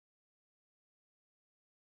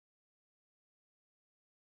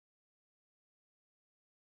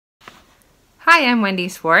Hi, I'm Wendy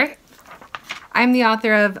Swart. I'm the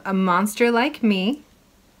author of A Monster Like Me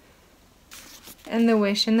and The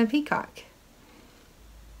Wish and the Peacock.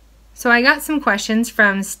 So I got some questions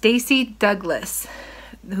from Stacey Douglas,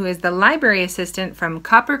 who is the library assistant from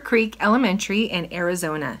Copper Creek Elementary in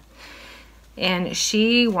Arizona. And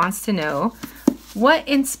she wants to know, what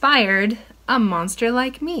inspired A Monster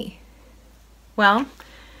Like Me? Well,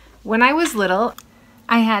 when I was little,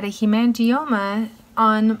 I had a hemangioma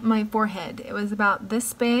on my forehead. It was about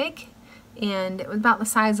this big and it was about the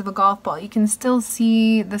size of a golf ball. You can still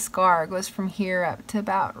see the scar. It goes from here up to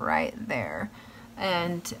about right there.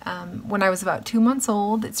 And when I was about 2 months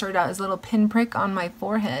old, it started out as a little pinprick on my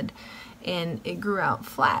forehead and it grew out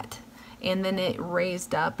flat. And then it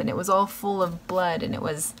raised up and it was all full of blood, and it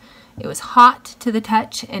was hot to the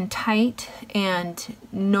touch and tight, and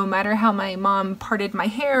no matter how my mom parted my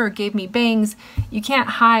hair or gave me bangs, you can't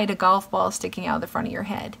hide a golf ball sticking out of the front of your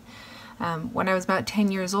head. When I was about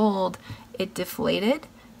 10 years old, it deflated,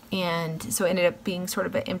 and so it ended up being sort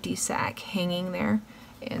of an empty sac hanging there.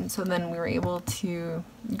 And so then we were able to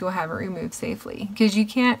go have it removed safely, because you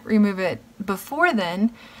can't remove it before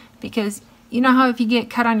then, because you know how if you get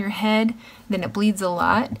cut on your head, then it bleeds a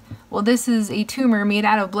lot? Well, this is a tumor made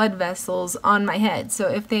out of blood vessels on my head. So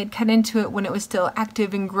if they had cut into it when it was still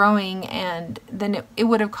active and growing, and then it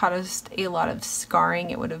would have caused a lot of scarring,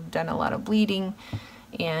 it would have done a lot of bleeding,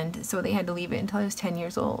 and so they had to leave it until I was 10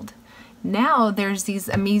 years old. Now there's these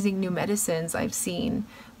amazing new medicines I've seen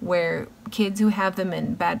where kids who have them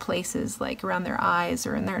in bad places, like around their eyes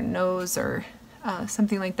or in their nose or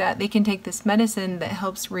something like that, they can take this medicine that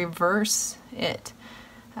helps reverse it.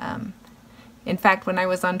 In fact, when I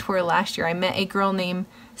was on tour last year, I met a girl named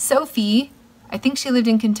Sophie. I think she lived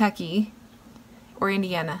in Kentucky or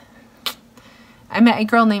Indiana. I met a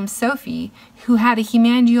girl named Sophie who had a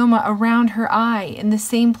hemangioma around her eye in the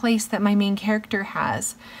same place that my main character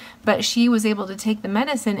has. But she was able to take the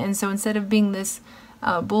medicine, and so instead of being this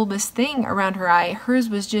bulbous thing around her eye, hers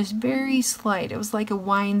was just very slight. It was like a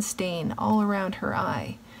wine stain all around her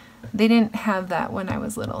eye. They didn't have that when I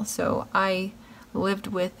was little, so I lived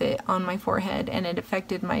with it on my forehead, and it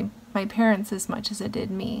affected my parents as much as it did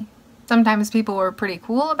me. Sometimes people were pretty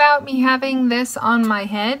cool about me having this on my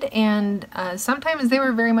head, and sometimes they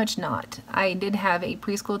were very much not. I did have a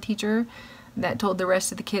preschool teacher that told the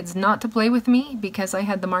rest of the kids not to play with me because I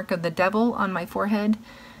had the mark of the devil on my forehead,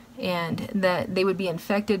 and that they would be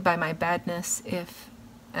infected by my badness if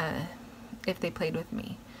they played with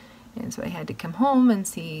me. And so I had to come home and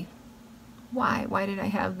see why did I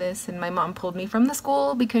have this, and my mom pulled me from the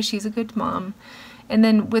school because she's a good mom. And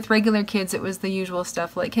then with regular kids, it was the usual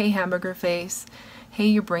stuff like, hey, hamburger face, hey,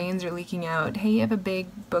 your brains are leaking out, hey, you have a big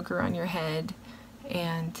booger on your head.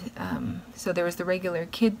 And so there was the regular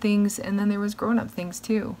kid things, and then there was grown-up things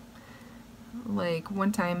too. Like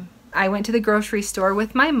one time I went to the grocery store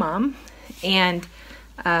with my mom, and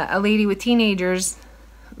a lady with teenagers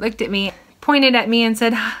looked at me, pointed at me and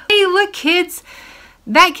said, hey, look kids,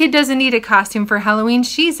 that kid doesn't need a costume for Halloween,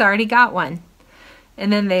 she's already got one.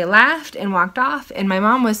 And then they laughed and walked off, and my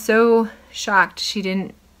mom was so shocked she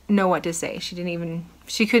didn't know what to say.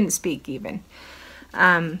 She couldn't speak even.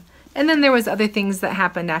 And then there was other things that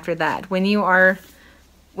happened after that. When you're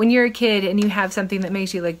a kid and you have something that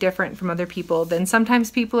makes you look different from other people, then sometimes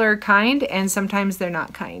people are kind and sometimes they're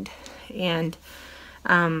not kind. And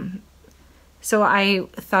so I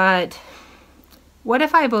thought, what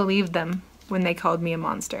if I believed them when they called me a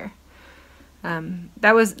monster?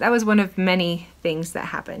 That was one of many things that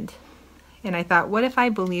happened. And I thought, what if I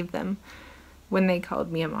believed them when they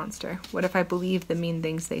called me a monster? What if I believed the mean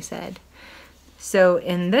things they said? So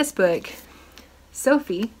in this book,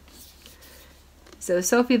 Sophie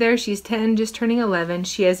there, she's 10, just turning 11.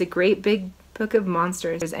 She has a great big book of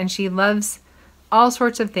monsters, and she loves all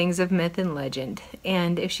sorts of things of myth and legend.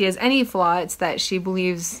 And if she has any flaw, it's that she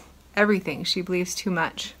believes everything. She believes too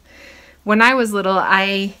much. When I was little,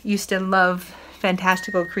 I used to love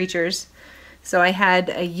fantastical creatures. So I had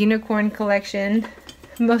a unicorn collection.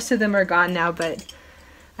 Most of them are gone now, but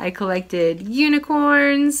I collected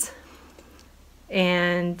unicorns,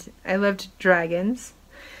 and I loved dragons,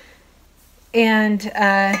 and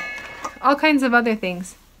all kinds of other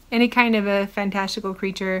things. Any kind of a fantastical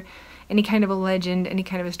creature, any kind of a legend, any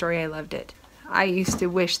kind of a story, I loved it. I used to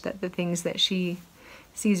wish that the things that she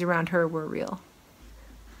sees around her were real.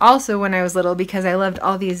 Also, when I was little, because I loved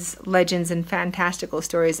all these legends and fantastical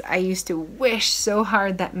stories, I used to wish so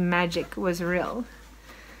hard that magic was real.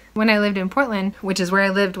 When I lived in Portland, which is where I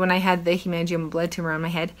lived when I had the hemangioma blood tumor on my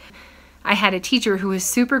head, I had a teacher who was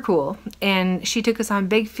super cool, and she took us on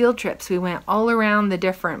big field trips. We went all around the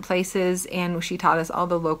different places, and she taught us all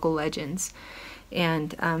the local legends.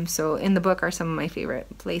 And so in the book are some of my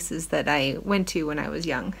favorite places that I went to when I was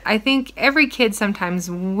young. I think every kid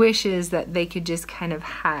sometimes wishes that they could just kind of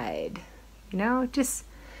hide, you know, just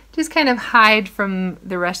kind of hide from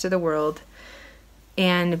the rest of the world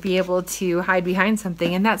and be able to hide behind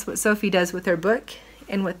something. And that's what Sophie does with her book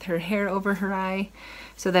and with her hair over her eye,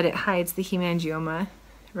 so that it hides the hemangioma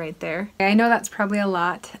right there. I know that's probably a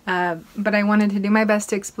lot, but I wanted to do my best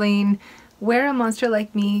to explain where A Monster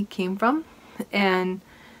Like Me came from and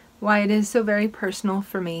why it is so very personal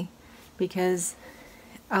for me, because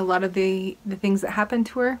a lot of the things that happened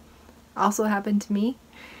to her also happened to me,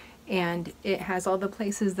 and it has all the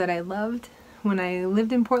places that I loved when I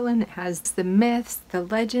lived in Portland. It has the myths, the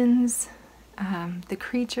legends, the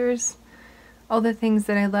creatures, all the things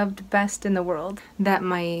that I loved best in the world that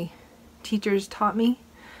my teachers taught me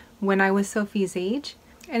when I was Sophie's age.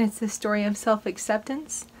 And it's the story of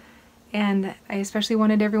self-acceptance. And I especially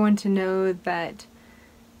wanted everyone to know that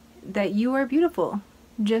you are beautiful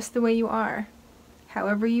just the way you are.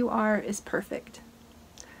 However you are is perfect.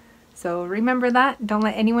 So remember that. Don't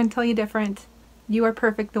let anyone tell you different. You are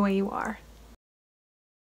perfect the way you are.